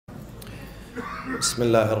بسم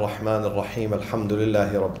الله الرحمن الرحيم الحمد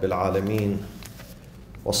لله رب العالمين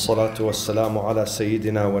والصلاة والسلام على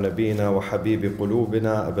سيدنا ونبينا وحبيب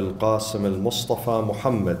قلوبنا أبي القاسم المصطفى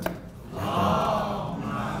محمد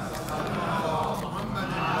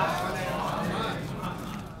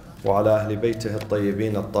وعلى أهل بيته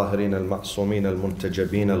الطيبين الطاهرين المعصومين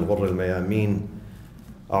المنتجبين الغر الميامين.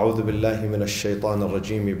 أعوذ بالله من الشيطان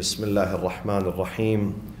الرجيم. بسم الله الرحمن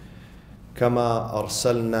الرحيم. كما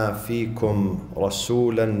أرسلنا فيكم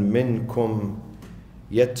رسولا منكم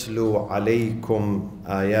يتلو عليكم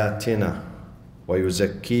آياتنا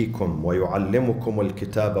ويزكيكم ويعلمكم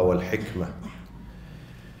الكتاب والحكمة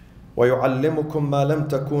ويعلمكم ما لم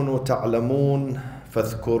تكونوا تعلمون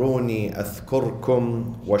فاذكروني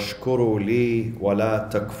أذكركم واشكروا لي ولا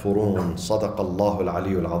تكفرون. صدق الله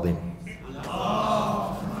العلي العظيم.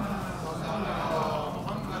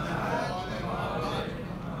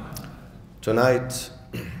 Tonight,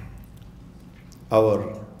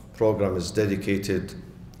 our program is dedicated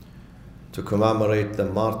to commemorate the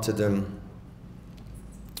martyrdom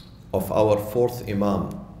of our fourth Imam,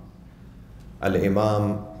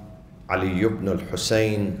 Al-Imam Ali ibn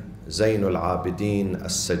Al-Husayn, Zain Al-Abideen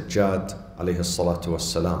As-Sajjad alayhi salatu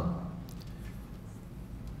wassalam.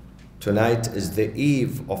 Tonight is the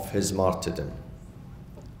eve of his martyrdom.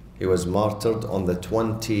 He was martyred on the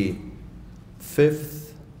 25th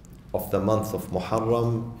of the month of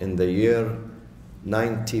Muharram in the year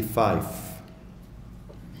 95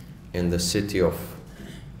 in the city of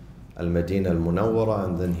Al-Madinah Al-Munawwara,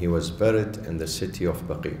 and then he was buried in the city of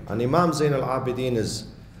Baqi. And Imam Zain Al-Abideen is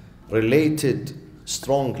related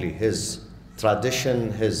strongly. His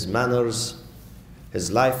tradition, his manners, his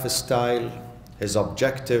lifestyle, his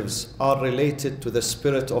objectives are related to the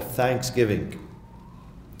spirit of thanksgiving.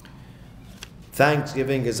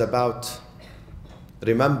 Thanksgiving is about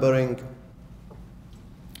remembering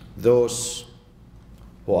those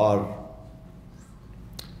who are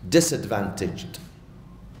disadvantaged,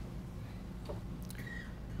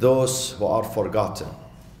 those who are forgotten,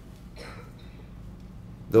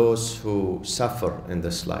 those who suffer in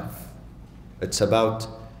this life. It's about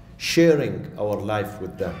sharing our life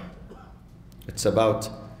with them. It's about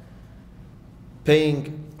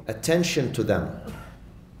paying attention to them.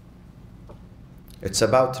 It's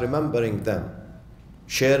about remembering them,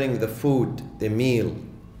 sharing the food, the meal,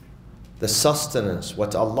 the sustenance,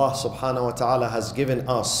 what Allah subhanahu wa ta'ala has given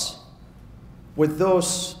us with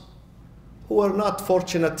those who are not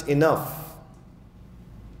fortunate enough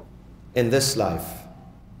in this life,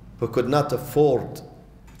 who could not afford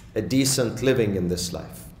a decent living in this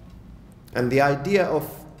life. And the idea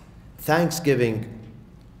of thanksgiving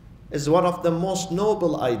is one of the most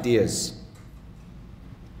noble ideas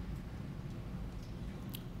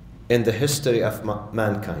in the history of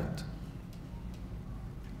mankind.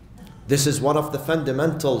 This is one of the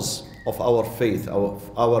fundamentals of our faith, of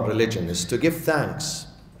our religion, is to give thanks.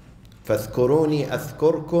 فَاذْكُرُونِي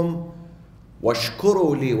أَذْكُرْكُمْ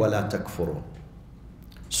وَاشْكُرُوا لِي وَلَا تَكْفُرُونَ.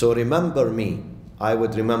 So remember me, I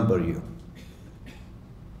would remember you.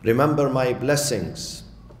 Remember my blessings.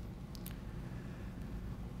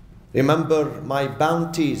 Remember my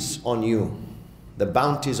bounties on you. The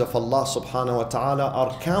bounties of Allah subhanahu wa ta'ala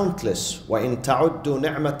are countless. وَإِن تَعُدُّوا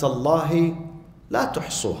نِعْمَةَ اللَّهِ لَا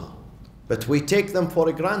تُحْصُوهَا. But we take them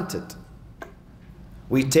for granted.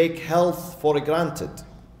 We take health for granted.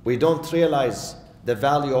 We don't realize the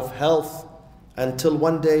value of health until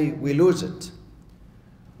one day we lose it.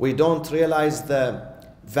 We don't realize the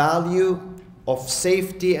value of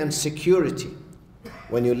safety and security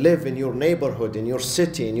when you live in your neighborhood, in your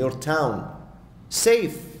city, in your town,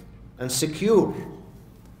 safe and secure.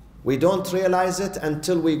 We don't realize it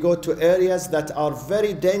until we go to areas that are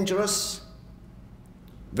very dangerous,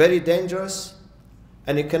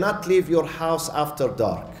 and you cannot leave your house after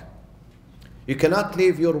dark. You cannot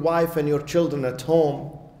leave your wife and your children at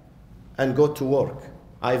home and go to work.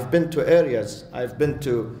 I've been to areas, I've been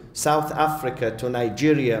to South Africa, to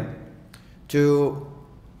Nigeria, to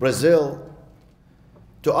Brazil,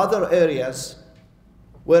 to other areas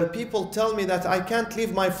where people tell me that I can't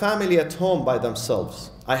leave my family at home by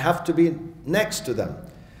themselves. I have to be next to them.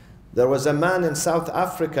 There was a man in South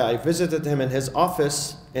Africa, I visited him in his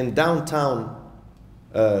office in downtown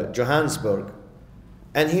Johannesburg,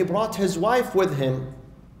 and he brought his wife with him.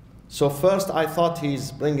 So first I thought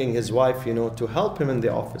he's bringing his wife, to help him in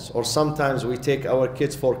the office. Or sometimes we take our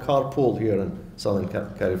kids for carpool here in Southern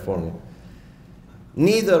California.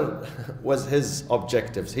 Neither was his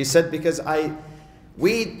objectives. He said, because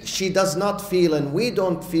she does not feel, and we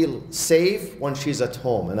don't feel safe when she's at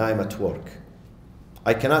home and I'm at work.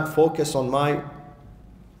 I cannot focus on my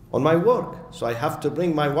on my work. So I have to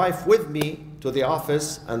bring my wife with me to the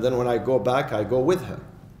office, and then when I go back, I go with her.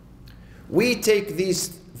 We take these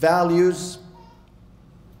values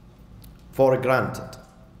for granted.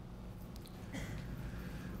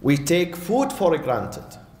 We take food for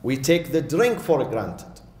granted. We take the drink for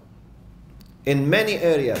granted. In many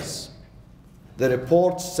areas, the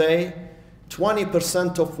reports say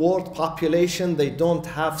 20% of world population, they don't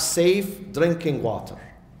have safe drinking water.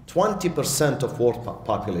 20% of world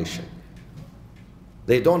population.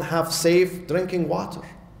 They don't have safe drinking water.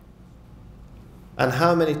 And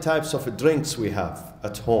how many types of drinks we have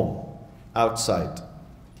at home, outside?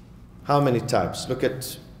 How many types? Look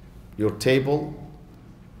at your table.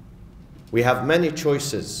 We have many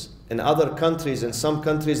choices. In other countries, in some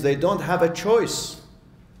countries, they don't have a choice.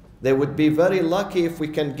 They would be very lucky if we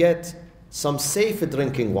can get some safe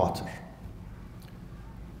drinking water.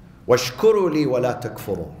 وَاشْكُرُوا لِي وَلَا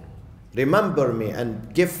تَكْفُرُونَ. Remember me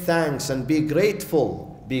and give thanks and be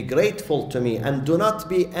grateful. Be grateful to me and do not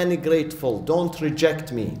be ungrateful. Don't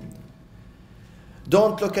reject me.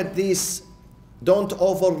 Don't look at these, don't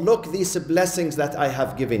overlook these blessings that I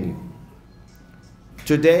have given you.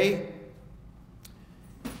 Today,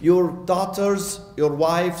 your daughters, your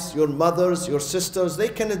wives, your mothers, your sisters, they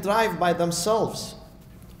can drive by themselves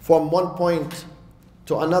from one point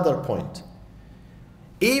to another point.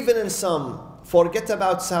 Even in some, forget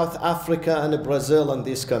about South Africa and Brazil and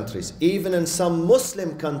these countries, even in some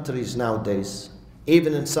Muslim countries nowadays,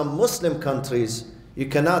 even in some Muslim countries, you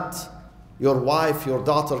cannot, your wife, your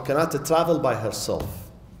daughter cannot travel by herself.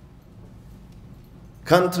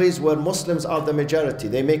 Countries where Muslims are the majority,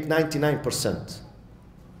 they make 99%.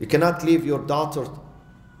 You cannot leave your daughter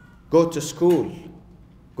go to school,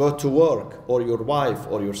 go to work, or your wife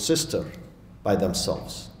or your sister by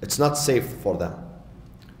themselves. It's not safe for them.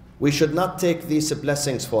 We should not take these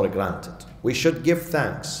blessings for granted. We should give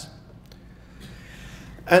thanks.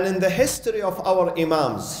 And in the history of our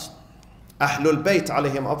Imams, Ahlul Bayt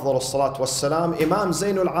alayhim afdal as-salat was-salam, Imam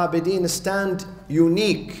Zain Al-Abideen stand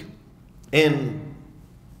unique in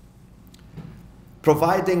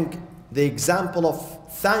providing the example of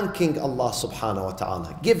thanking Allah subhanahu wa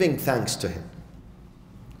ta'ala, giving thanks to Him.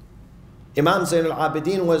 Imam Zain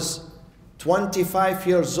Al-Abideen was 25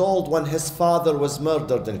 years old when his father was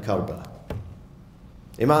murdered in Karbala.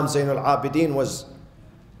 Imam Zain Al-Abideen was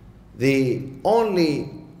the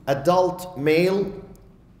only adult male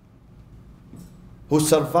who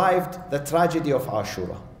survived the tragedy of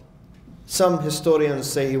Ashura. Some historians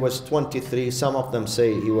say he was 23, some of them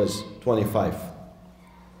say he was 25.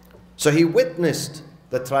 So he witnessed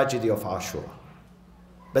the tragedy of Ashura.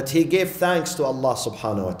 But he gave thanks to Allah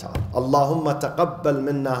subhanahu wa ta'ala. Allahumma taqabbal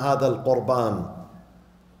minna hadha al-qurban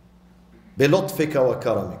bilutfika wa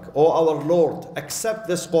karamik. O our Lord, accept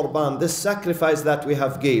this qurban, this sacrifice that we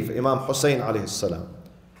have gave Imam Husayn alayhi salam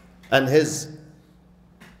and his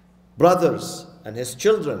brothers and his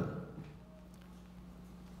children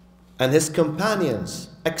and his companions,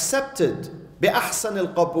 accepted bi ahsan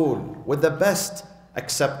al-qabul, with the best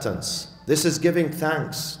acceptance. This is giving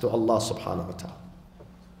thanks to Allah subhanahu wa ta'ala.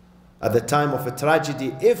 At the time of a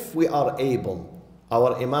tragedy, if we are able,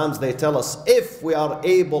 our Imams, they tell us, if we are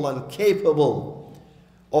able and capable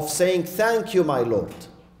of saying, thank you, my Lord,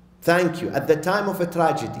 thank you, at the time of a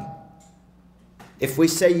tragedy, if we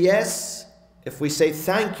say yes, if we say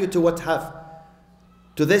thank you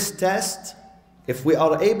to this test, if we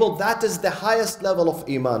are able, that is the highest level of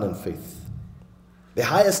Iman and faith. The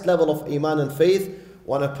highest level of Iman and faith,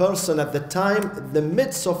 when a person at the time, in the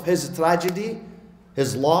midst of his tragedy,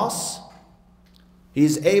 his loss, he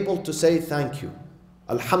is able to say thank you.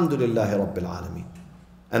 Alhamdulillahi Rabbil Alameen.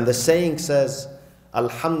 And the saying says,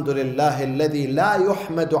 Alhamdulillahi alladhi la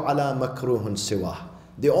yuhmadu ala makruhun siwah.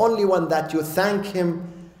 The only one that you thank him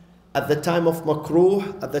at the time of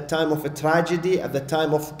makruh, at the time of a tragedy, at the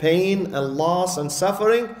time of pain and loss and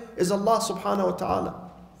suffering, is Allah subhanahu wa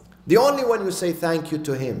ta'ala. The only one you say thank you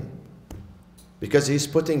to him, because he's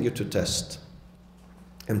putting you to test.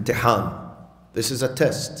 Imtihan. This is a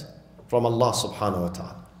test from Allah subhanahu wa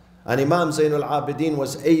ta'ala. And Imam Zain Al-Abideen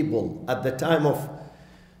was able, at the time of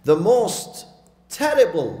the most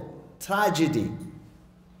terrible tragedy,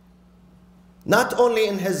 not only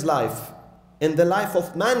in his life, in the life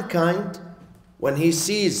of mankind, when he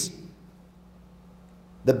sees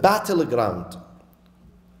the battleground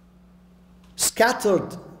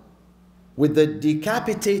scattered with the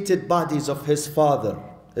decapitated bodies of his father,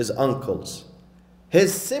 his uncles,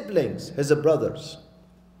 his siblings, his brothers,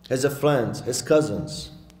 his friends, his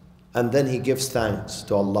cousins, and then he gives thanks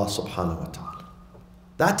to Allah subhanahu wa ta'ala.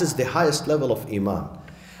 That is the highest level of Iman.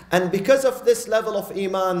 And because of this level of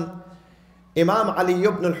Iman, Imam Ali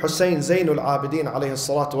ibn al-Husayn, Zain Al-Abideen alayhi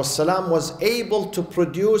salatu wassalam, was able to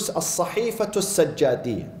produce As-Sahifatu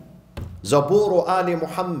As-Sajjadiyya, Zaburu Ali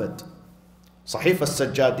Muhammad, Sahifa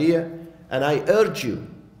As-Sajjadiyya. And I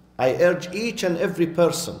urge each and every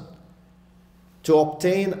person to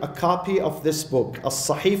obtain a copy of this book,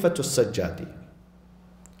 As-Sahifatu As-Sajjadiyya.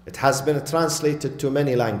 It has been translated to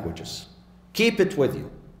many languages. Keep it with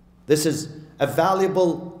you. This is a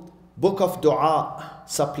valuable book of dua,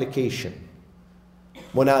 supplication.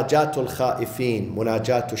 Munajatul Khaifin,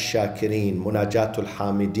 Munajatul Shakirin, Munajatul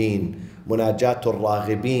Hamidin, Munajatul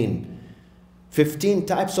Raghibin. 15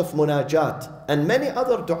 types of munajat and many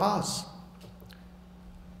other du'as.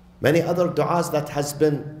 Many other du'as that has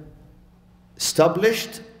been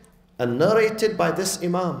established and narrated by this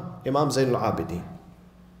Imam, Imam Zain Al-Abideen.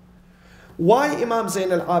 Why Imam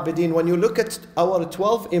Zain Al-Abideen? When you look at our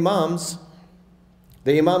 12 Imams,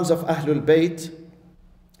 the Imams of Ahlul Bayt,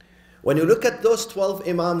 when you look at those 12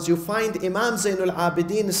 Imams, you find Imam Zain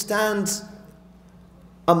Al-Abideen stands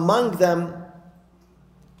among them,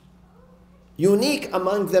 unique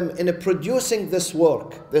among them in producing this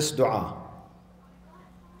work, this dua,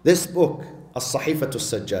 this book, As-Sahifatu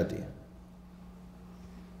As-Sajjadiyya.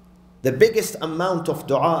 The biggest amount of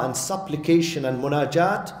dua and supplication and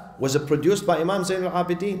munajat was produced by Imam Zain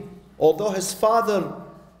Al-Abideen. Although his father,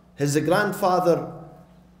 his grandfather,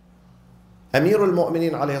 Amir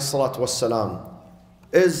al-Mu'mineen alayhi salatu wassalam,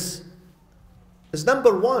 is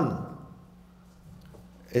number one.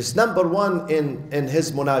 Is number one in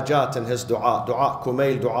his munajat and his dua, dua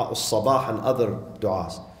kumail, dua al-sabah and other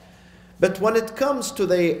duas. But when it comes to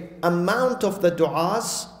the amount of the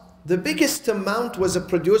duas, the biggest amount was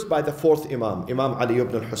produced by the fourth Imam, Imam Ali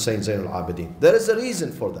ibn al-Husayn Zain al-Abideen. There is a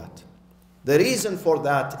reason for that. The reason for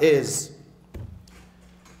that is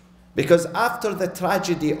because after the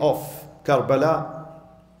tragedy of Karbala,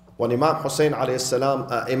 when Imam Hussein alayhi salam,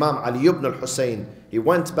 Imam Ali ibn al-Husayn, he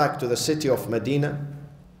went back to the city of Medina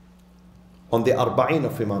on the Arba'in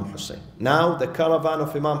of Imam Hussein. Now the caravan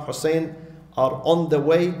of Imam Hussein are on the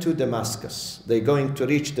way to Damascus. They're going to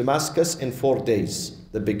reach Damascus in 4 days,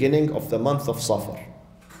 the beginning of the month of Safar.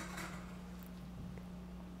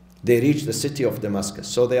 They reach the city of Damascus.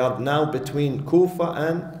 So they are now between Kufa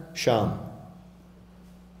and Sham.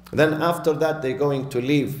 Then after that, they're going to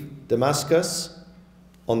leave Damascus.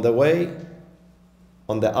 On the way,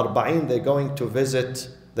 on the Arba'in, they're going to visit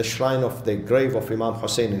the shrine of the grave of Imam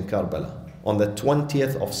Hussein in Karbala on the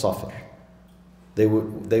 20th of Safar. They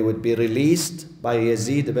would be released by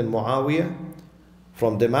Yazid ibn Muawiyah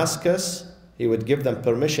from Damascus. He would give them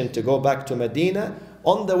permission to go back to Medina.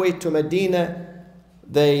 On the way to Medina,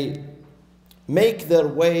 they make their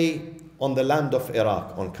way on the land of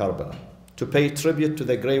Iraq, on Karbala, to pay tribute to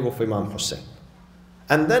the grave of Imam Hussein.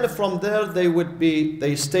 And then from there,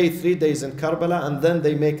 they stay 3 days in Karbala, and then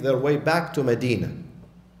they make their way back to Medina.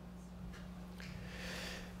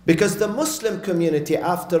 Because the Muslim community,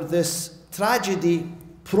 after this tragedy,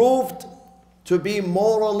 proved to be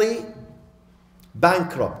morally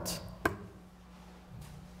bankrupt.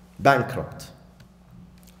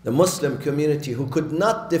 The Muslim community who could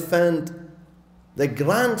not defend the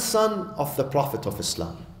grandson of the Prophet of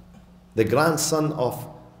Islam, the grandson of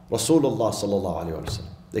Rasulullah sallallahu alaihi wasallam.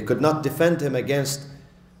 They could not defend him against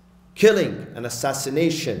killing and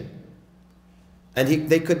assassination. And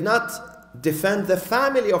they could not defend the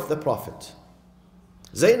family of the Prophet.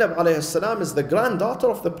 Zainab alayhi salam is the granddaughter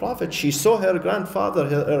of the Prophet. She saw her grandfather.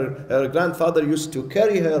 Her grandfather used to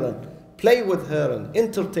carry her and play with her and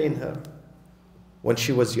entertain her when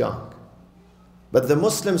she was young. But the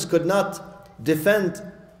Muslims could not defend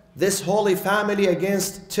this holy family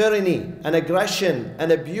against tyranny and aggression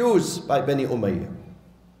and abuse by Bani Umayyah.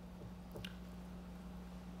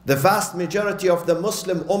 The vast majority of the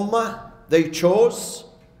Muslim Ummah, they chose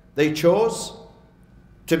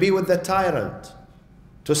to be with the tyrant,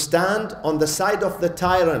 to stand on the side of the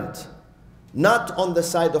tyrant, not on the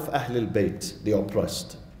side of Ahlul Bayt, the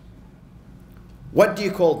oppressed. What do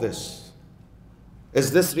you call this?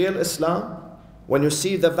 Is this real Islam? When you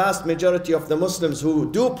see the vast majority of the Muslims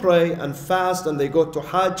who do pray and fast and they go to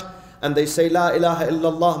Hajj and they say La ilaha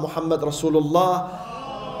illallah Muhammad Rasulullah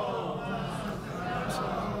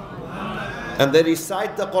and they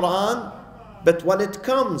recite the Quran, but when it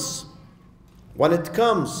comes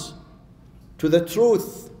to the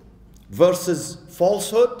truth versus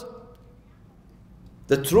falsehood,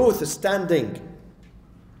 the truth is standing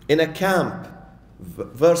in a camp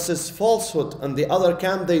versus falsehood, and the other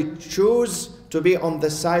camp, they choose to be on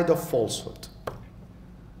the side of falsehood.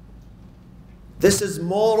 This is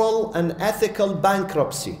moral and ethical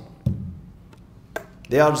bankruptcy.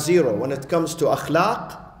 They are zero when it comes to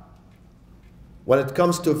akhlaq, When it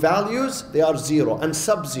comes to values, they are zero and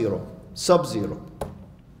sub-zero. Sub-zero.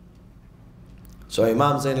 So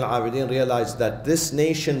Imam Zain al-Abideen realized that this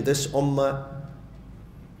nation, this ummah,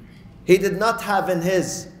 he did not have in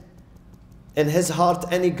his heart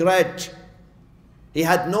any grudge. He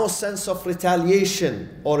had no sense of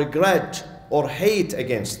retaliation or grudge or hate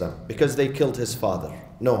against them because they killed his father.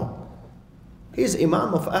 No. He's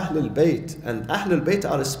Imam of Ahlul Bayt, and Ahlul Bayt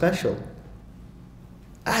are special.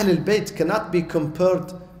 Ahlul Bayt cannot be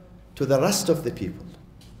compared to the rest of the people.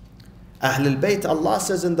 Ahlul Bayt, Allah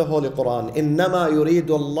says in the Holy Quran, إِنَّمَا يُرِيدُ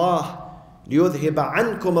اللَّهُ لِيُذْهِبَ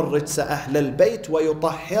عَنْكُمُ الرِّجْسَ أَهْلَ الْبَيْتِ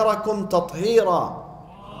وَيُطَهِّرَكُمْ تَطْهِيرًا.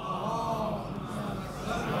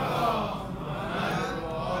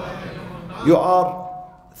 You are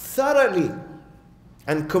thoroughly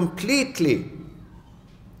and completely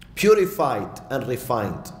purified and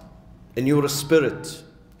refined in your spirit,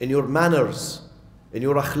 in your manners, in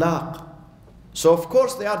your akhlaq. So of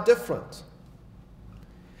course they are different.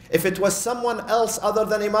 If it was someone else other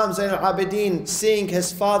than Imam Zain al-Abideen seeing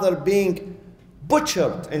his father being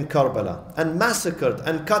butchered in Karbala and massacred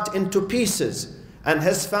and cut into pieces, and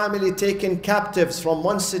his family taken captives from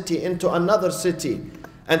one city into another city,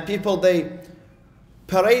 and people, they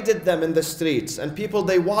paraded them in the streets, and people,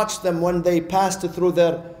 they watched them when they passed through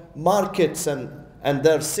their markets and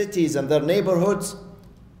their cities and their neighborhoods,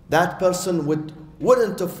 that person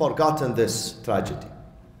wouldn't have forgotten this tragedy.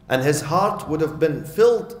 And his heart would have been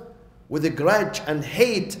filled with a grudge and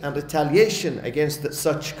hate and retaliation against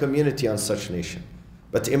such community and such nation.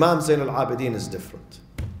 But Imam Zain al-Abideen is different.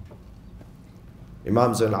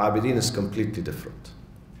 Imam Zain al-Abideen is completely different.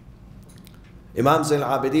 Imam Zain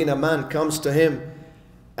al-Abideen, a man comes to him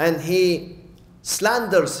and he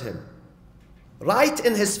slanders him right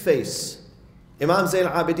in his face. Imam Zain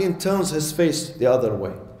al-Abideen turns his face the other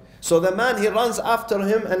way. So the man, he runs after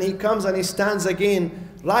him and he comes and he stands again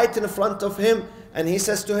right in front of him and he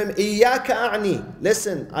says to him, إِيَّاكَ أَعْنِي.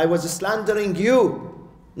 Listen, I was slandering you,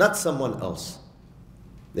 not someone else.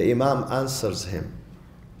 The Imam answers him.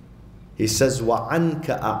 He says, وَعَنْكَ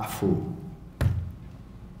أَعْفُو.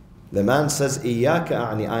 The man says, إِيَّاكَ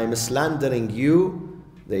أَعْنِي. I am slandering you.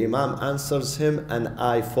 The Imam answers him, and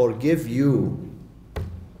I forgive you.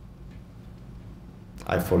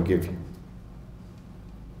 I forgive you.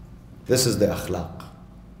 This is the akhlaq.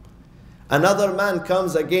 Another man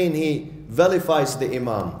comes again, he vilifies the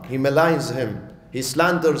Imam, he maligns him, he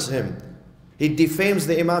slanders him, he defames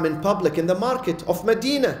the Imam in public in the market of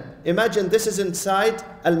Medina. Imagine, this is inside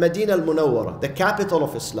Al-Madinah Al-Munawwara, the capital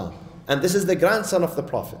of Islam, and this is the grandson of the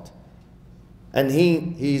Prophet, and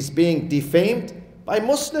he's being defamed by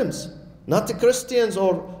Muslims, not the Christians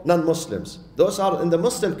or non-Muslims. Those are in the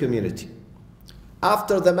Muslim community.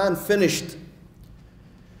 After the man finished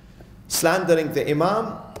slandering the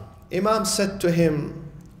Imam, Imam said to him,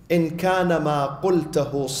 إن كان ما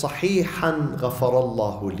قلته صحيحا غفر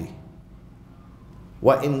الله لي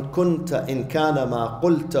وإن كان ما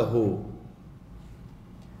قلته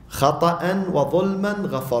خطأ وظلما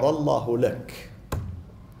غفر الله لك.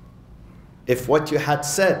 If what you had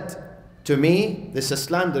said to me, this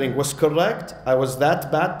slandering, was correct, I was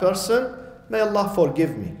that bad person, may Allah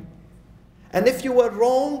forgive me. And if you were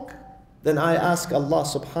wrong, then I ask Allah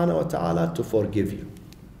subhanahu wa ta'ala to forgive you.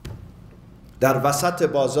 در وسط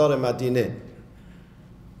بازار مدینه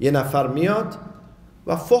یه نفر میاد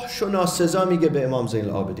و فحش و ناسزا میگه به امام زین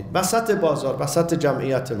العابدین، وسط بازار، وسط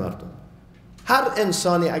جمعیت مردم. هر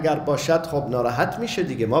انسانی اگر باشد خب ناراحت میشه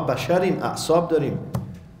دیگه، ما بشریم، اعصاب داریم،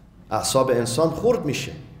 اعصاب انسان خورد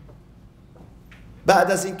میشه.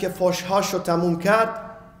 بعد از اینکه فحش‌هاشو تموم کرد،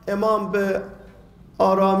 امام به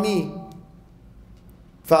آرامی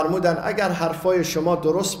فرمودن اگر حرفای شما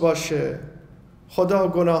درست باشه، خدا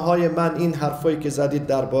گناههای من، این حرفایی که زدید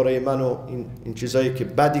درباره من و این چیزایی که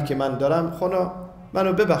بدی که من دارم، خدا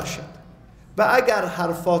منو ببخشد. و اگر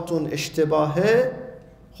حرفاتون اشتباهه،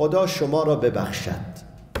 خدا شما را ببخشد.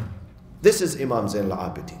 This is Imam Zain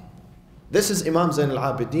al-Abideen. This is Imam Zain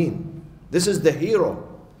al-Abideen. This is the hero.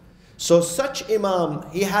 So such Imam,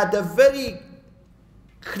 he had a very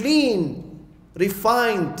clean,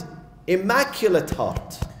 refined, immaculate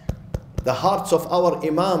heart. The hearts of our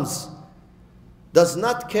Imams does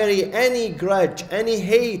not carry any grudge, any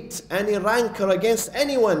hate, any rancor against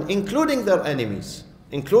anyone, including their enemies.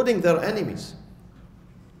 Including their enemies.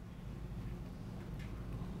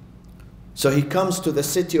 So he comes to the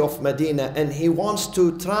city of Medina and he wants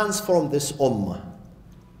to transform this ummah.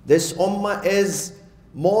 This ummah is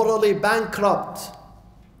morally bankrupt.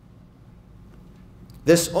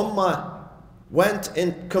 This ummah went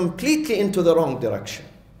completely into the wrong direction.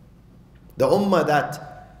 The ummah that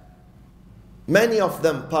Many of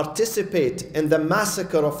them participate in the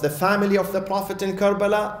massacre of the family of the Prophet in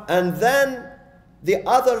Karbala, and then the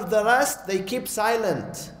rest, they keep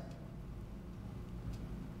silent.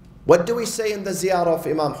 What do we say in the ziyarah of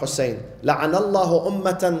Imam Husayn? لَعَنَ اللَّهُ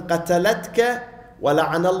أُمَّةً قَتَلَتْكَ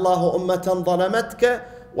وَلَعَنَ اللَّهُ أُمَّةً ظَلَمَتْكَ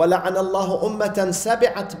وَلَعَنَ اللَّهُ أُمَّةً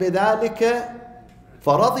سَبِعَتْ بِذَلِكَ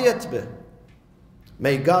فَرَضِيَتْ بِهِ.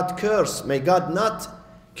 May God curse, may God not.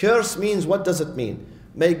 Curse means, what does it mean?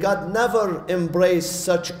 May God never embrace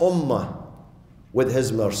such ummah with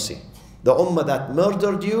His mercy. The ummah that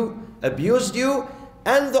murdered you, abused you,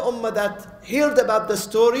 and the ummah that heard about the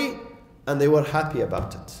story and they were happy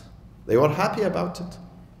about it. They were happy about it.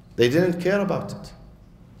 They didn't care about it.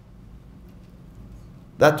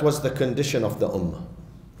 That was the condition of the ummah.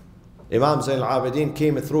 Imam Zain Al-Abideen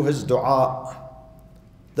came through his dua.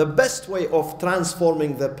 The best way of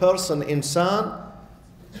transforming the person, insan,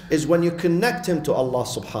 is when you connect him to Allah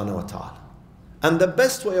subhanahu wa ta'ala. And the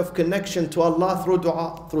best way of connection to Allah through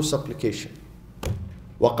dua, through supplication.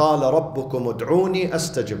 وَقَالَ رَبُّكُمُ ادْعُونِي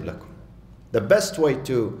أَسْتَجِبْ لَكُمْ. The best way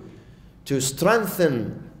to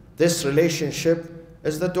strengthen this relationship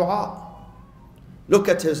is the dua. Look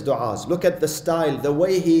at his du'as. Look at the style, the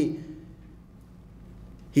way he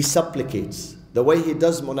supplicates, the way he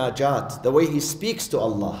does munajat, the way he speaks to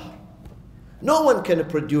Allah. No one can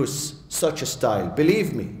produce such a style,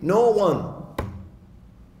 believe me, no one,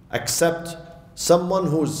 except someone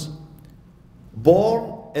who's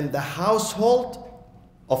born in the household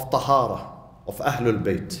of Tahara, of Ahlul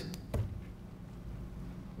Bayt.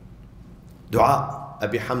 Dua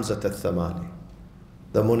Abi Hamza al-Thamani,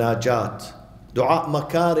 the munajat, dua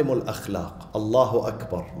makarim al-akhlaq, Allahu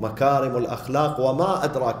Akbar, makarim al-akhlaq, wa ma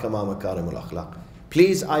adraka ma makarim al-akhlaq.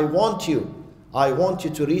 Please, I want you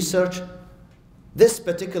to research this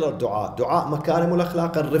particular dua, dua makarim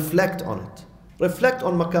al-akhlaq, and reflect on it. Reflect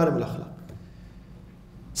on makarim al-akhlaq.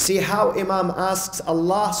 See how Imam asks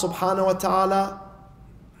Allah subhanahu wa ta'ala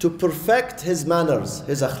to perfect his manners,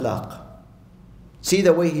 his akhlaq. See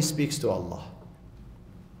the way he speaks to Allah.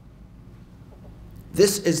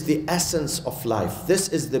 This is the essence of life. This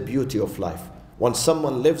is the beauty of life. When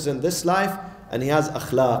someone lives in this life and he has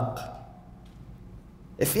akhlaq.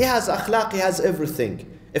 If he has akhlaq, he has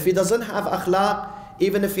everything. If he doesn't have akhlaq,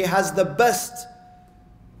 even if he has the best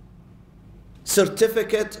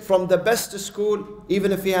certificate from the best school,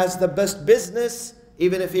 even if he has the best business,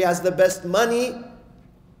 even if he has the best money,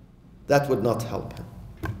 that would not help him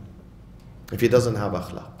if he doesn't have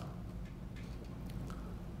akhlaq.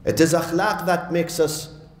 It is akhlaq that makes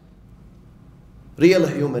us real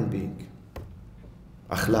human being.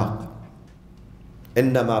 Akhlaq.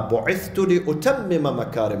 إِنَّمَا بُعِثْتُ لِأُتَمِّمَ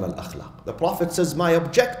مَكَارِمَ الْأَخْلَاقِ. The Prophet says, my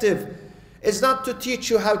objective is not to teach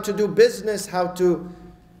you how to do business,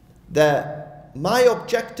 my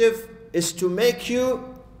objective is to make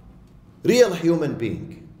you real human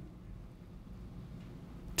being.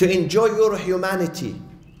 To enjoy your humanity,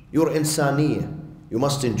 your insaniyah. You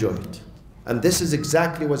must enjoy it. And this is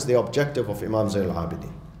exactly what's the objective of Imam Zain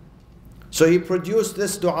Al-Abideen. So he produced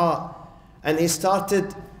this dua and he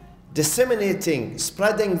started disseminating,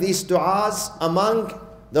 spreading these du'as among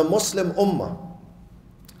the Muslim ummah.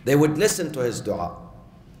 They would listen to his dua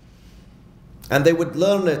and they would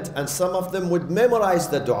learn it, and some of them would memorize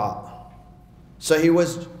the dua. So he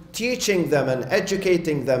was teaching them and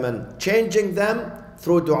educating them and changing them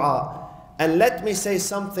through dua. And let me say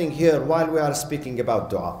something here while we are speaking about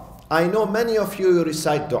dua. I know many of you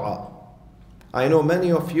recite dua. I know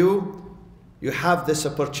many of you have this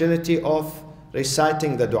opportunity of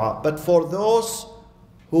reciting the dua. But for those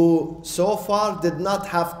who so far did not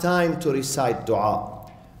have time to recite dua,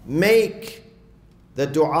 make the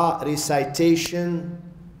dua recitation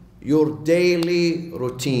your daily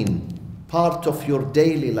routine, part of your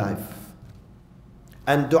daily life.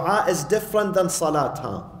 And dua is different than salat,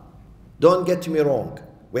 huh? Don't get me wrong.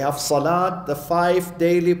 We have salat, the 5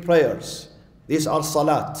 daily prayers. These are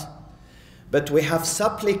salat. But we have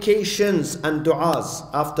supplications and du'as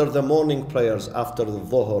after the morning prayers, after the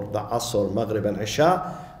dhuhr, the asr, maghrib and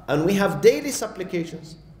isha. And we have daily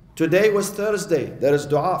supplications. Today was Thursday. There is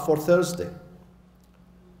dua for Thursday.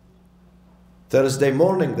 Thursday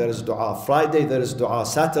morning there is dua. Friday there is dua.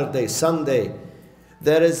 Saturday, Sunday.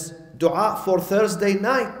 There is dua for Thursday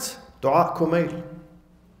night. Dua Kumail.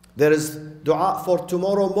 There is dua for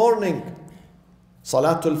tomorrow morning.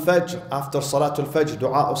 Salatul Fajr. After Salatul Fajr,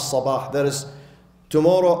 dua al-Sabah. There is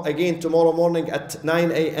tomorrow morning at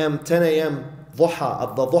 9 a.m., 10 a.m., Dhuha,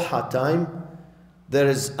 at the Dhuha time. There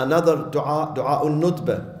is another dua, dua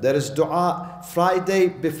al-Nudbah. There is dua Friday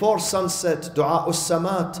before sunset, dua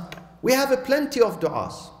al-Samat. We have plenty of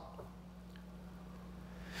du'as.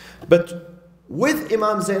 But with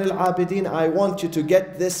Imam Zain Al-Abideen, I want you to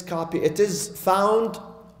get this copy. It is found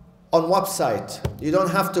on website. You don't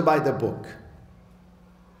have to buy the book.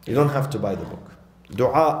 You don't have to buy the book.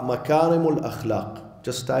 Dua Makarimul Akhlaq.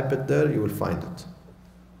 Just type it there, you will find it.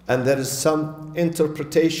 And there is some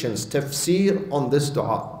interpretations, tafsir on this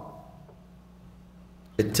dua.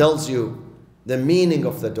 It tells you the meaning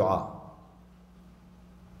of the dua.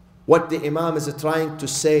 What the Imam is trying to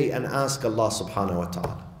say and ask Allah subhanahu wa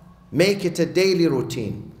ta'ala. Make it a daily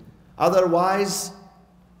routine. Otherwise,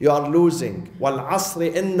 you are losing.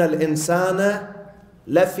 وَالْعَصْرِ إِنَّ الْإِنسَانَ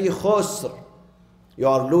لَفِي خُسْرٍ. You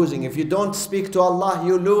are losing. If you don't speak to Allah,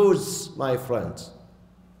 you lose, my friends.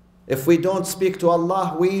 If we don't speak to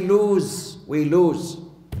Allah, we lose. We lose.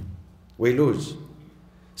 We lose.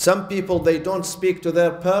 Some people, they don't speak to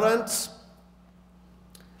their parents.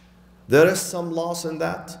 There is some loss in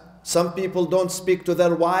that. Some people don't speak to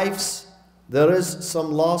their wives. There is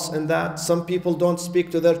some loss in that. Some people don't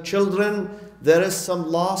speak to their children. There is some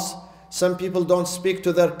loss. Some people don't speak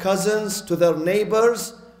to their cousins, to their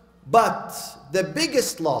neighbors. But the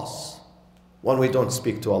biggest loss, when we don't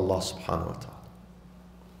speak to Allah subhanahu wa ta'ala.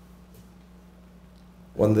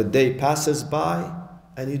 When the day passes by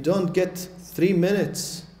and you don't get 3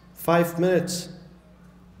 minutes, 5 minutes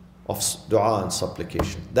of dua and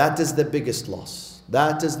supplication. That is the biggest loss.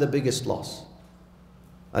 That is the biggest loss.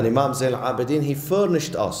 And Imam Zain Al-Abideen, he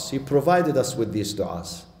furnished us, he provided us with these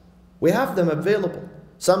du'as. We have them available.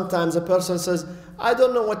 Sometimes a person says, I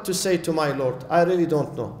don't know what to say to my Lord. I really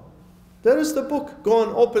don't know. There is the book. Go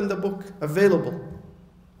and open the book, available.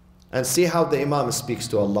 And see how the Imam speaks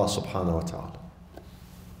to Allah subhanahu wa ta'ala.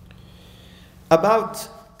 About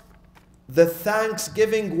the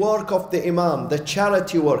thanksgiving work of the Imam, the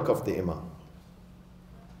charity work of the Imam.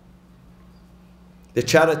 The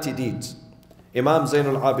charity deeds. Imam Zain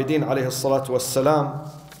Al-Abideen alayhi salatu wassalam,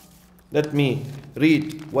 let me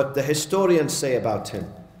read what the historians say about him.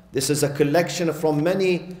 This is a collection from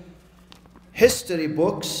many history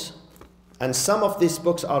books, and some of these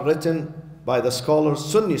books are written by the scholars,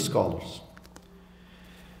 Sunni scholars.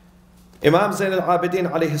 Imam Zain Al-Abideen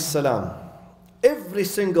alayhi salam, every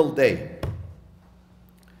single day,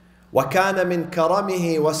 وَكَانَ مِنْ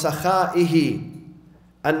كَرَمِهِ وَسَخَائِهِ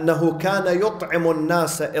أنه كان يطعم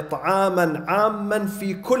الناس إطعاما عاما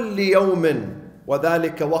في كل يوم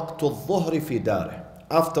وذلك وقت الظهر في داره.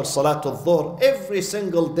 After Salat al-Dhuhr, every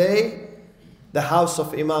single day, the house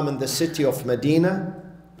of Imam in the city of Medina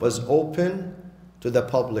was open to the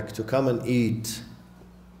public to come and eat.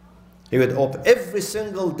 He would open every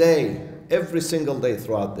single day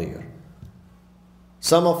throughout the year.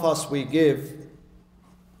 Some of us, we give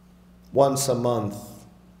once a month,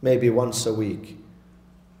 maybe once a week.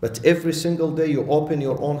 But every single day you open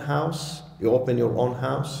your own house,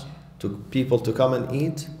 to people to come and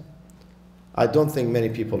eat. I don't think many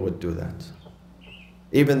people would do that.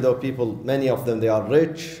 Even though people, many of them, they are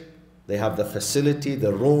rich, they have the facility,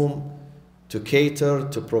 the room to cater,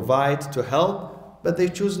 to provide, to help, but they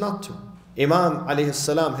choose not to. Imam alayhi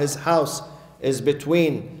salam, his house is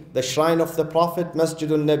between the shrine of the Prophet,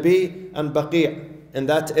 Masjidul Nabi, and Baqi', in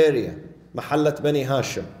that area, Mahallat Bani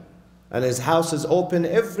Hashim. And his house is open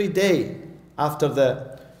every day after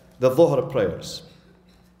the Dhuhr prayers.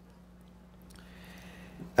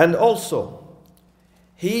 And also,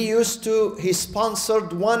 he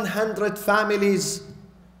sponsored 100 families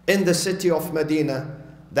in the city of Medina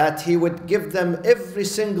that he would give them every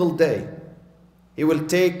single day. He will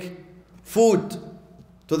take food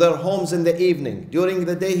to their homes in the evening. During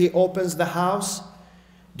the day, he opens the house.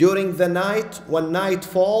 During the night, when night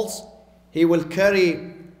falls, he will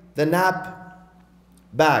carry the nab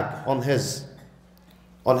bag on his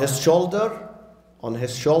shoulder.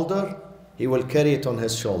 He will carry it on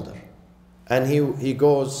his shoulder. And he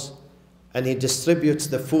goes and he distributes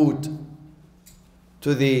the food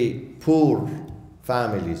to the poor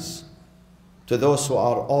families, to those who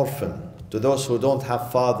are orphaned, to those who don't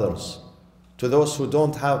have fathers, to those who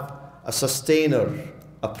don't have a sustainer,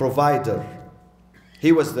 a provider.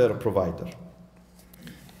 He was their provider.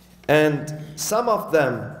 And some of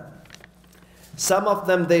them,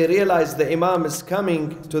 they realized the Imam is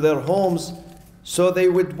coming to their homes, so they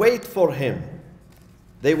would wait for him.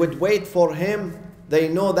 They would wait for him. They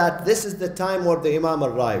know that this is the time where the Imam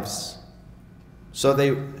arrives. So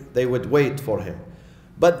they would wait for him.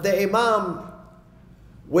 But the Imam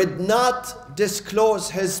would not disclose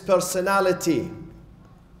his personality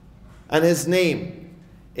and his name.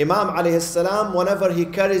 Imam alayhi salam, whenever he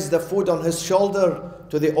carries the food on his shoulder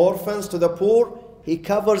to the orphans, to the poor, he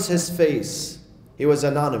covers his face. He was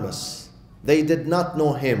anonymous. They did not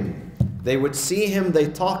know him. They would see him, they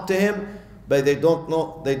talked to him, but they don't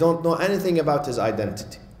know anything about his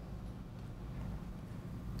identity.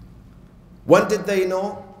 When did they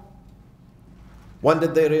know? When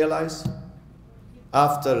did they realize?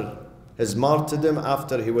 After his martyrdom,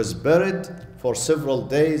 after he was buried for several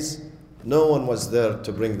days, no one was there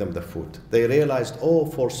to bring them the food. They realized, oh,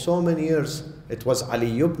 for so many years, it was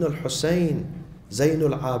Ali ibn Al-Husayn, Zain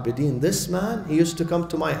Al-Abideen. This man, he used to come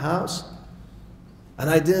to my house, and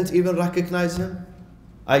I didn't even recognize him.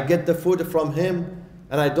 I get the food from him,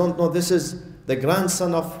 and I don't know this is the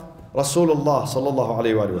grandson of Rasulullah sallallahu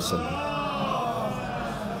alayhi wa sallam.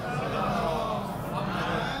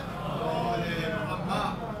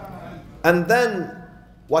 And then,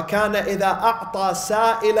 وَكَانَ إِذَا أَعْطَى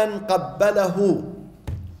سَائِلًا قَبَّلَهُ.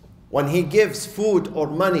 When he gives food or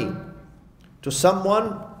money to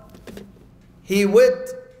someone, he would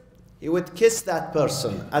kiss that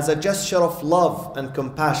person as a gesture of love and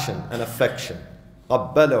compassion and affection.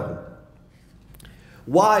 قَبَّلَهُ.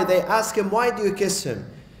 Why? They ask him, why do you kiss him?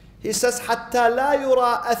 He says, حَتَّى لَا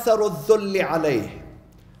يُرَى أَثَرُ الذُّلِّ عَلَيْهِ.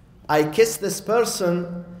 I kiss this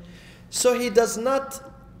person so he does not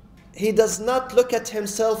look at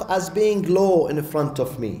himself as being low in front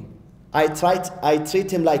of me. I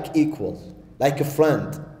treat him like equal, like a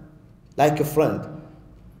friend.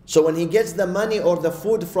 So when he gets the money or the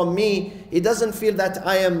food from me, he doesn't feel that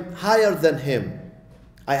I am higher than him.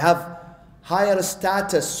 I have higher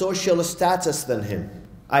status, social status than him.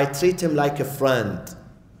 I treat him like a friend,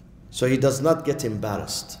 so he does not get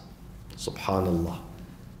embarrassed. Subhanallah.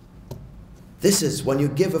 This is when you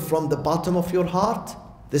give from the bottom of your heart.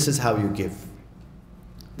 This is how you give.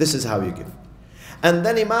 This is how you give. And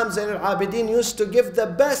then Imam Zain Al-Abideen used to give the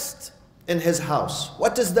best in his house.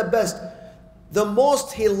 What is the best? The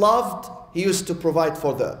most he loved, he used to provide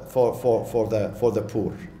for the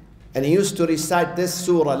poor. And he used to recite this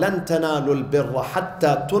surah, لَن تَنَالُوا الْبِرَّ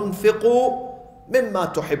حَتَّى تُنْفِقُوا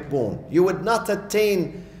مِمَّا تُحِبُّونَ. You would not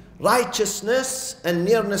attain righteousness and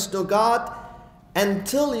nearness to God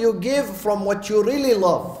until you give from what you really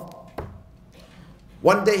love.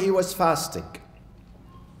 One day he was fasting,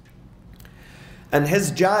 and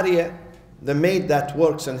his jariyah, the maid that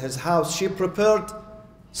works in his house, she prepared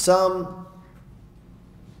some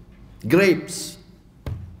grapes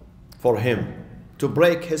for him to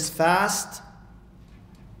break his fast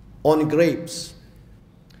on grapes.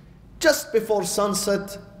 Just before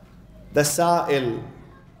sunset, the sa'il,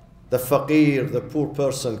 the faqir, the poor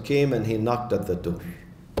person came and he knocked at the door.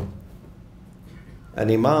 And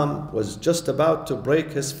Imam was just about to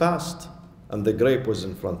break his fast, and the grape was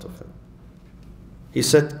in front of him. He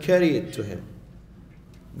said, carry it to him.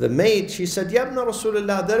 The maid, she said, Ya ibn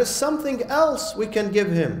Rasulullah, there is something else we can give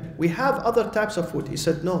him. We have other types of food. He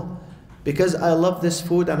said, no, because I love this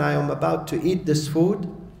food and I am about to eat this food,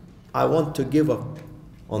 I want to give up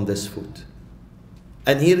on this food.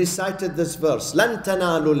 And he recited this verse, لَن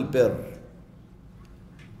تَنَالُوا الْبِرِّ.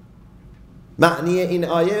 معنی این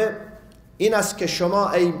آیه این است که شما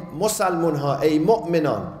ای مسلمان ها، ای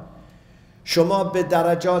مؤمنان، شما به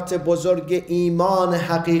درجات بزرگ ایمان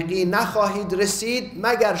حقیقی نخواهید رسید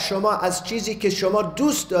مگر شما از چیزی که شما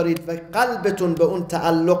دوست دارید و قلبتون به اون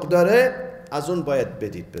تعلق داره از اون باید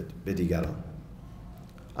بدید به دیگران.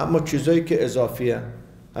 اما چیزایی که اضافیه،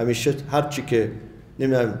 همیشه هرچی که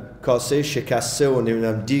نمیدونم کاسه شکسته و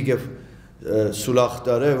نمیدونم دیگ سولاخ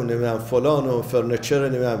داره و نمیدونم فلان و فرنیچر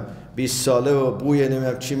نمیدونم 20 ساله و بوی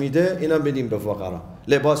نمیدونم چی میده، اینا بدیم به فقرا.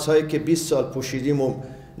 لباس هایی که 20 سال پوشیدیم و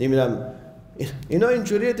نمیدونم اینا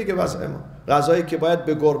اینجوریه دیگه وضع ما. غذایی که باید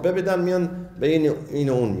به گربه بدن میان به این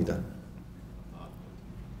اون میدن.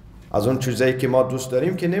 از اون چیزایی که ما دوست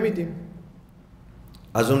داریم که نمیدیم.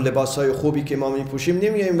 از اون لباس های خوبی که ما میپوشیم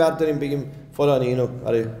نمیایم برداریم بگیم فلان اینو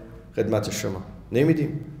برای خدمت شما،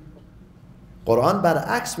 نمیدیم. قرآن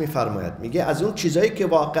برعکس میفرماید، میگه از اون چیزایی که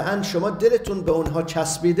واقعا شما دلتون به اونها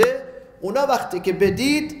چسبیده، اونا وقتی که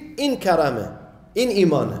بدید این کرمه، این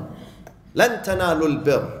ایمانه. لن تنالوا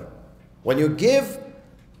البر. When you give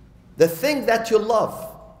the thing that you love,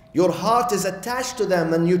 your heart is attached to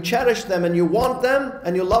them and you cherish them and you want them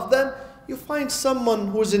and you love them, you find someone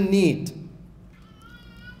who's in need.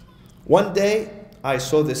 One day I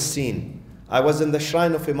saw this scene. I was in the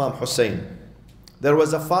shrine of Imam Husayn. There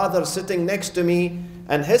was a father sitting next to me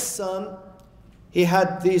and his son, he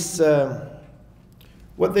had these,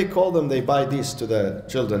 what they call them, they buy these to the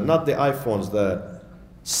children, not the iPhones,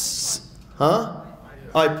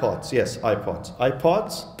 iPods, yes, iPods.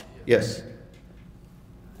 iPods, yes.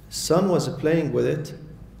 Son was playing with it.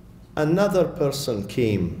 Another person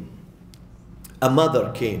came. A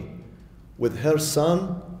mother came with her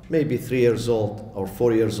son, maybe 3 years old or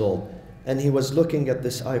 4 years old. And he was looking at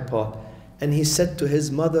this iPod. And he said to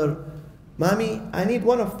his mother, Mommy, I need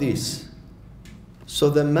one of these. So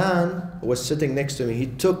the man who was sitting next to me, he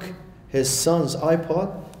took his son's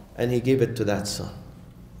iPod and he gave it to that son.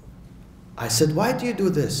 I said, why do you do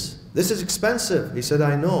this? This is expensive. He said,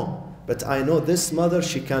 I know, but I know this mother,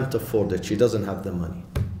 she can't afford it. She doesn't have the money.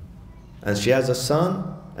 And she has a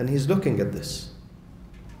son and he's looking at this.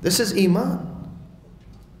 This is Iman.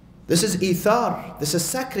 This is ithar. This is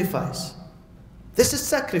sacrifice. This is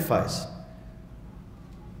sacrifice.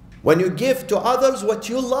 When you give to others what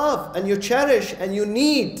you love and you cherish and you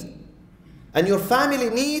need and your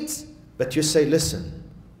family needs, but you say, listen,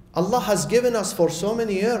 Allah has given us for so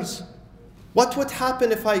many years. What would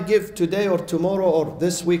happen if I give today or tomorrow or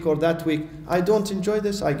this week or that week? I don't enjoy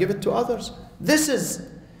this, I give it to others. This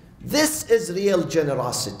is real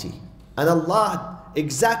generosity. And Allah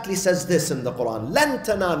exactly says this in the Quran. لَن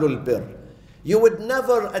تَنَالُوا الْبِرَّ. You would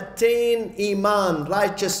never attain Iman,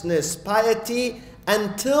 righteousness, piety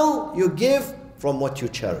until you give from what you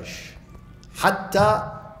cherish.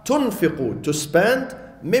 حَتَّى تُنْفِقُوا. To spend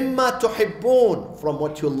مِمَّا تُحِبُّونَ. From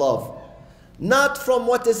what you love. Not from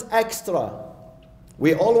what is extra.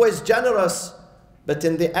 We're always generous, but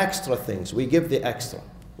in the extra things, we give the extra.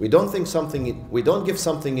 We don't give something new. We don't give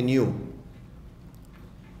something new.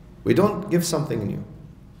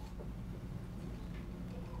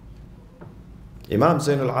 Imam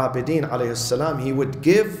Zain Al-Abideen alayhi salam, he would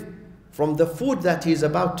give from the food that he's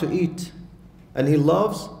about to eat. And he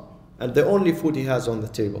loves, and the only food he has on the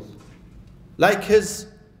table. Like his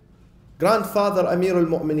grandfather Amir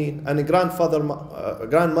al-Mu'mineen and grandmother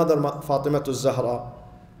Fatimah al-Zahra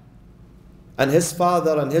and his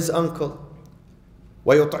father and his uncle.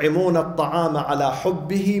 وَيُطْعِمُونَ الطَّعَامَ عَلَى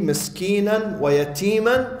حُبِّهِ مِسْكِينًا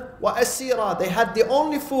وَيَتِيمًا وَأَسِيرًا. They had the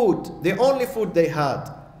only food they had.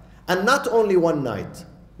 And not only one night.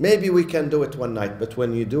 Maybe we can do it one night, but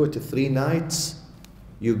when you do it 3 nights,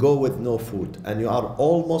 you go with no food and you are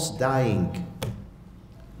almost dying.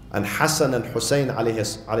 And Hassan and Husayn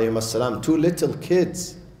alayhim salam, 2 little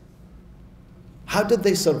kids. How did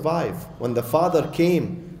they survive? When the father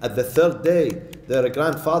came at the 3rd day, their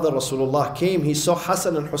grandfather Rasulullah came, he saw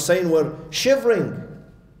Hassan and Husayn were shivering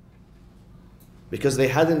because they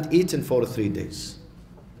hadn't eaten for 3 days.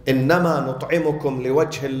 إِنَّمَا نُطْعِمُكُمْ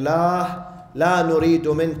لِوَجْهِ اللَّهِ لَا نُرِيدُ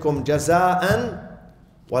مِنْكُمْ جَزَاءً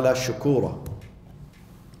وَلَا شُكُورًا.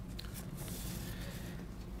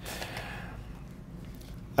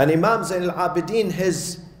 And Imam Zain Al-Abideen,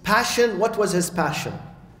 his passion, what was his passion?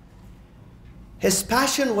 His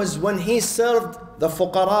passion was when he served the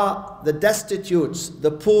fuqara, the destitutes, the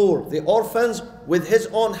poor, the orphans with his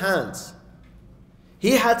own hands.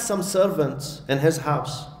 He had some servants in his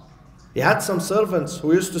house. He had some servants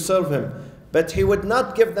who used to serve him, but he would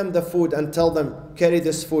not give them the food and tell them, carry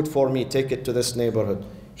this food for me, take it to this neighborhood.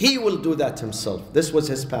 He will do that himself. This was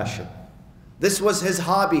his passion. This was his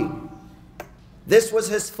hobby. This was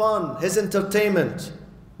his fun, his entertainment,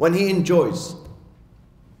 when he enjoys.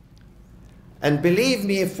 And believe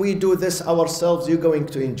me, if we do this ourselves, you're going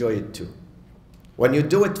to enjoy it too. When you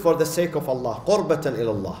do it for the sake of Allah, qurbatan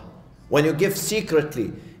ilallah. When you give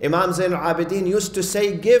secretly. Imam Zain Al-Abideen used to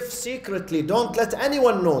say, give secretly, don't let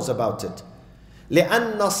anyone knows about it.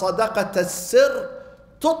 لأن صدقة السر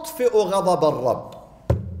تطفئ غضب الرب.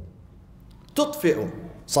 تطفئ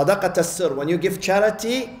صدقة السر. When you give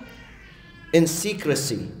charity in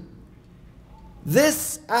secrecy,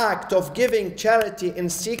 this act of giving charity in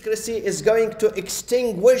secrecy is going to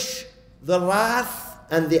extinguish the wrath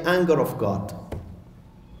and the anger of God.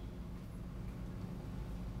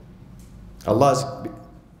 Allah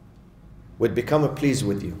would become pleased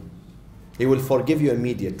with you. He will forgive you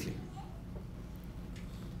immediately.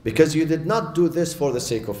 Because you did not do this for the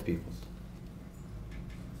sake of people.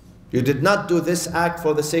 You did not do this act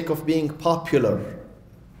for the sake of being popular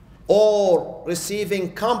or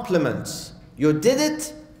receiving compliments. You did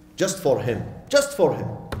it just for Him. Just for Him.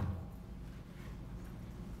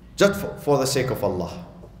 Just for the sake of Allah.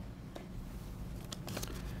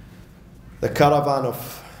 The caravan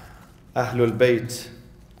of Ahlul Bayt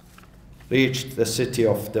reached the city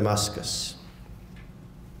of Damascus.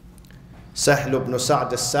 Sahl ibn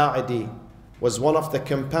Sa'd al-Sa'idi was one of the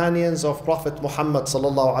companions of Prophet Muhammad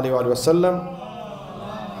sallallahu alaihi wasallam.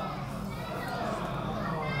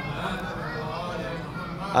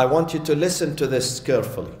 I want you to listen to this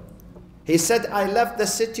carefully. He said, I left the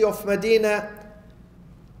city of Medina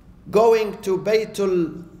going to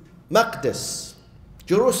Baytul Maqdis,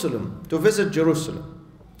 Jerusalem, to visit Jerusalem.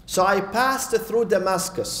 So I passed through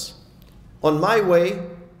Damascus. On my way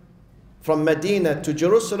from Medina to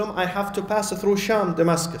Jerusalem, I have to pass through Sham,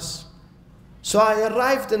 Damascus. So I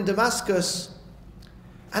arrived in Damascus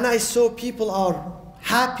and I saw people are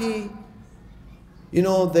happy You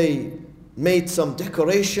know, they made some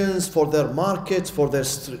decorations for their markets, for their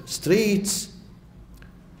streets.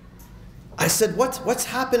 I said, what's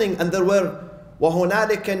happening? And there were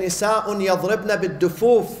وَهُنَالِكَ نِسَاءٌ يَضْرِبْنَ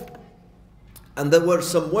بِالدُّفُوفِ, and there were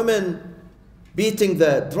some women beating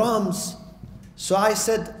the drums. So I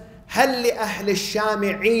said, هَلْ لِأَهْلِ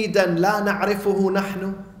الشَّامِ عِيدًا لَا نَعْرِفُهُ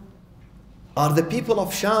نَحْنُ? Are the people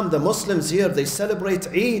of Sham, the Muslims here, they celebrate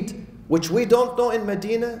Eid, which we don't know in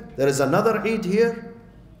Medina? There is another Eid here?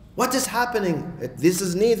 What is happening? This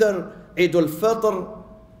is neither Eid al-Fitr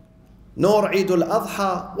nor Eid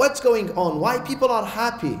al-Adha. What's going on? Why people are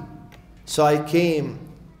happy? So I came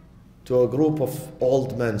to a group of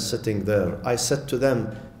old men sitting there. I said to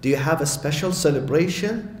them, do you have a special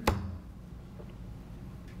celebration?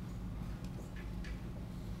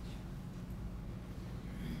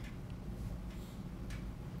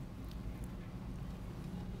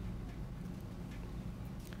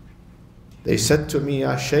 They said to me,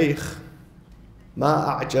 Ya Shaykh,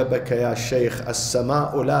 ما أعجبك يا شيخ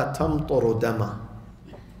السماء لا تمطر دما.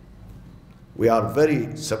 We are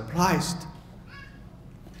very surprised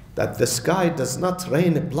that the sky does not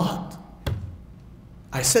rain blood.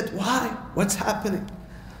 I said, why? What's happening?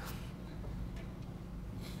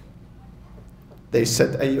 They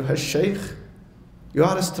said, أيها الشيخ, you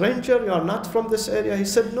are a stranger, you are not from this area. He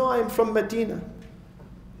said, no, I am from Medina.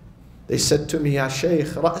 They said to me, Ya Shaykh,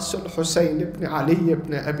 رأس الحسين ibn Ali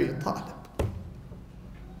ibn Abi Talib,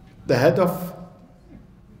 the head of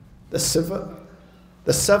the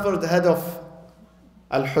severed head of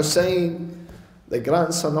Al-Husayn, the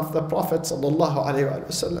grandson of the Prophet sallallahu alaihi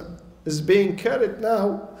wasallam, is being carried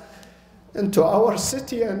now into our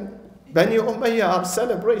city, and Bani Umayyah are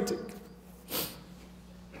celebrating.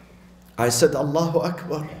 I said, Allahu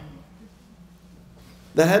Akbar.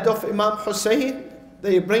 The head of Imam Hussein,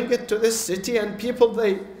 they bring it to this city, and people,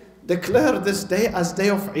 they declare this day as day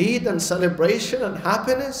of Eid and celebration and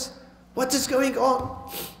happiness. What is going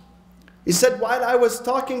on? He said, while I was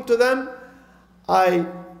talking to them, I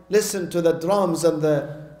listened to the drums and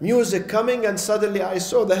the music coming, and suddenly I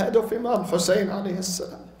saw the head of Imam Hussein alayhi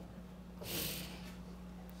salam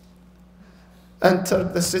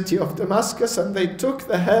entered the city of Damascus, and they took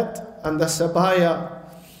the head and the sabaya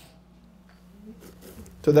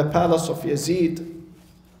to the palace of Yazid.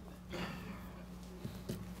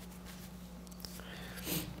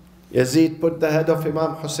 Yazid put the head of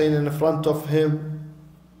Imam Hussein in front of him,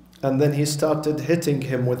 and then he started hitting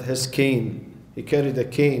him with his cane. He carried a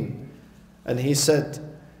cane, and he said,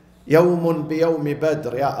 يوم بيوم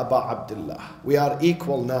بدر يا أبا عبد الله. We are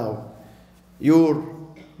equal now. Your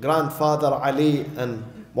grandfather Ali and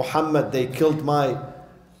Muhammad, they killed my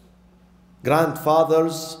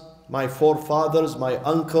grandfathers, my forefathers, my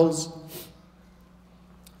uncles.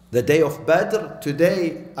 The day of Badr,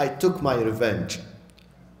 today I took my revenge.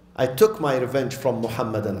 I took my revenge from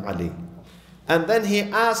Muhammad and Ali. And then he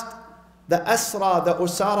asked the Asra, the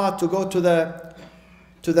Usara, to go to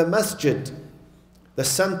the masjid, the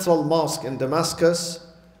central mosque in Damascus.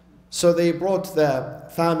 So they brought the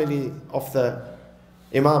family of the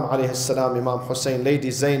Imam alayhi salam, Imam Hussein,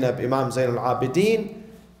 Lady Zainab, Imam Zain Al-Abideen.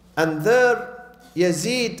 And there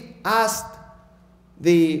Yazid asked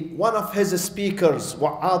one of his speakers,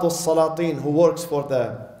 Wa'ad al-Salatin, who works for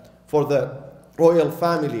the royal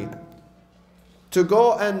family, to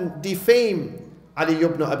go and defame Ali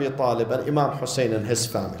ibn Abi Talib and Imam Hussein and his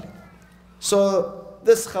family. So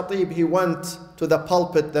this khatib, he went to the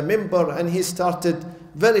pulpit, the minbar, and he started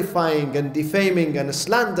verifying and defaming and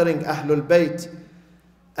slandering Ahlul Bayt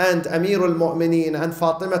and Amir al-Mu'mineen and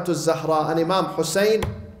Fatimatu Zahra and Imam Hussein.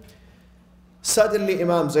 Suddenly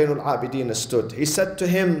Imam Zain al-Abideen stood. He said to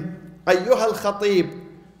him, أيها الخطيب,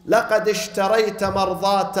 لقد اشتريت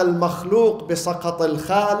مرضاة المخلوق بسقط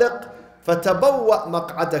الخالق فتبوأ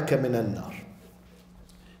مقعدك من النار.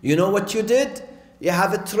 You know what you did? You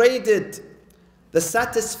have traded the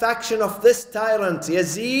satisfaction of this tyrant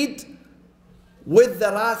Yazid with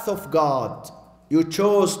the wrath of God. You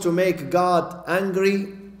chose to make God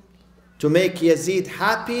angry, to make Yazid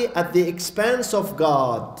happy at the expense of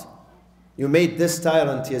God. You made this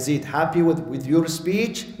tyrant Yazid happy with your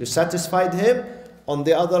speech. You satisfied him. On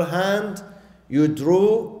the other hand, you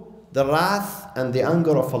drew the wrath and the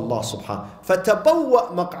anger of Allah subhanahu.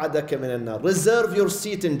 فَتَبَوَّأْ مَقْعَدَكَ مِنَ النَّارِ. Reserve your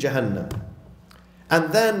seat in Jahannam.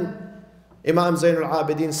 And then Imam Zain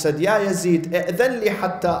al-Abideen said, يا يزيد ائذن لي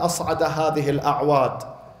حتى أصعد هذه الأعواد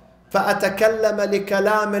فأتكلم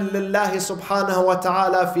لكلام لله سبحانه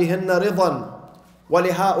وتعالى فيهن رضا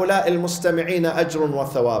ولهؤلاء المستمعين أجر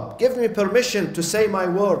وثواب. Give me permission to say my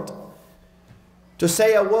word, to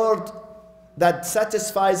say a word that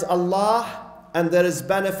satisfies Allah and there is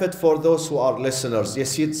benefit for those who are listeners.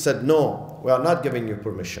 Yazid said, no, we are not giving you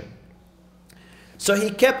permission. So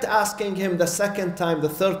he kept asking him the second time, the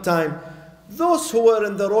third time. Those who were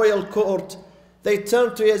in the royal court, they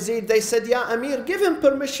turned to Yazid, they said, Ya Amir, give him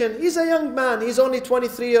permission. He's a young man, he's only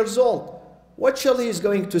 23 years old. What shall he is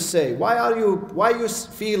going to say? Why you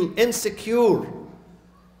feel insecure?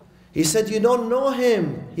 He said, you don't know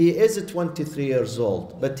him. He is 23 years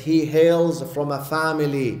old, but he hails from a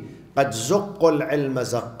family. قَدْ زُقُّ الْعِلْمَ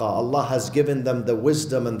زَقًّا. Allah has given them the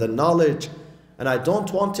wisdom and the knowledge, and I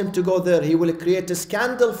don't want him to go there. He will create a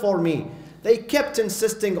scandal for me. They kept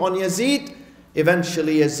insisting on Yazid.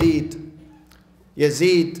 Eventually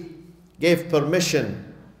Yazid gave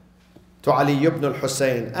permission to Ali ibn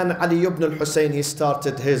al-Husayn. And Ali ibn al-Husayn, he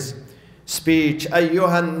started his speech.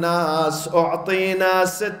 أيها الناس أعطينا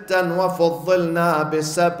ستا وفضلنا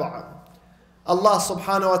بسبع. Allah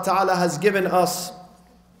subhanahu wa ta'ala has given us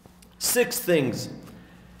 6 things,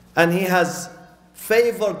 and He has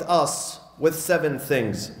favored us with 7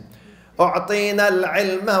 things. أعطينا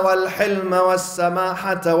العلم والحلم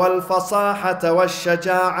والسماحة والفصاحة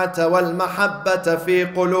والشجاعة والمحبة في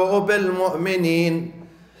قلوب المؤمنين.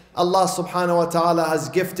 Allah subhanahu wa ta'ala has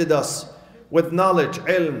gifted us with knowledge,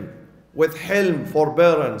 ilm, with hilm,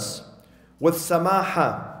 forbearance, with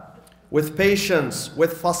samaha, with patience,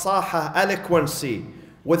 with fasaha, eloquency,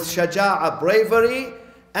 with shaja'a, bravery,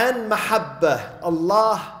 and mahabbah.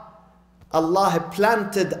 Allah